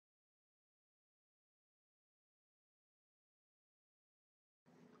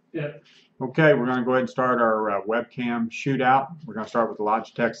Yeah. Okay, we're going to go ahead and start our webcam shootout. We're going to start with the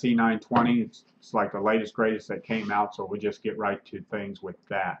Logitech C920. It's like the latest, greatest that came out, so we'll just get right to things with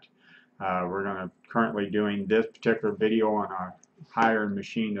that. We're going to currently doing this particular video on a higher-end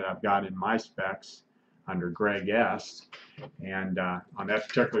machine that I've got in my specs under Greg S. And on that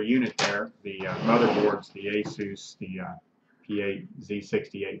particular unit there, the motherboard's the Asus, the P8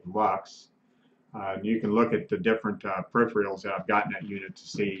 Z68 Lux. You can look at the different peripherals that I've got in that unit to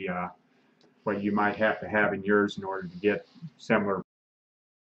see what you might have to have in yours in order to get similar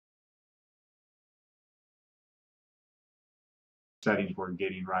settings we're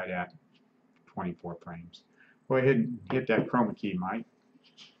getting right at 24 frames. Go ahead and hit that chroma key, Mike.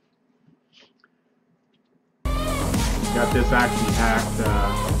 Got this action-packed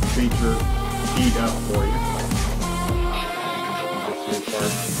feature keyed up for you. Just as far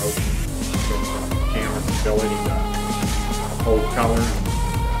as motion, camera's ability to hold color and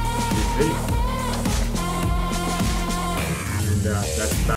use video.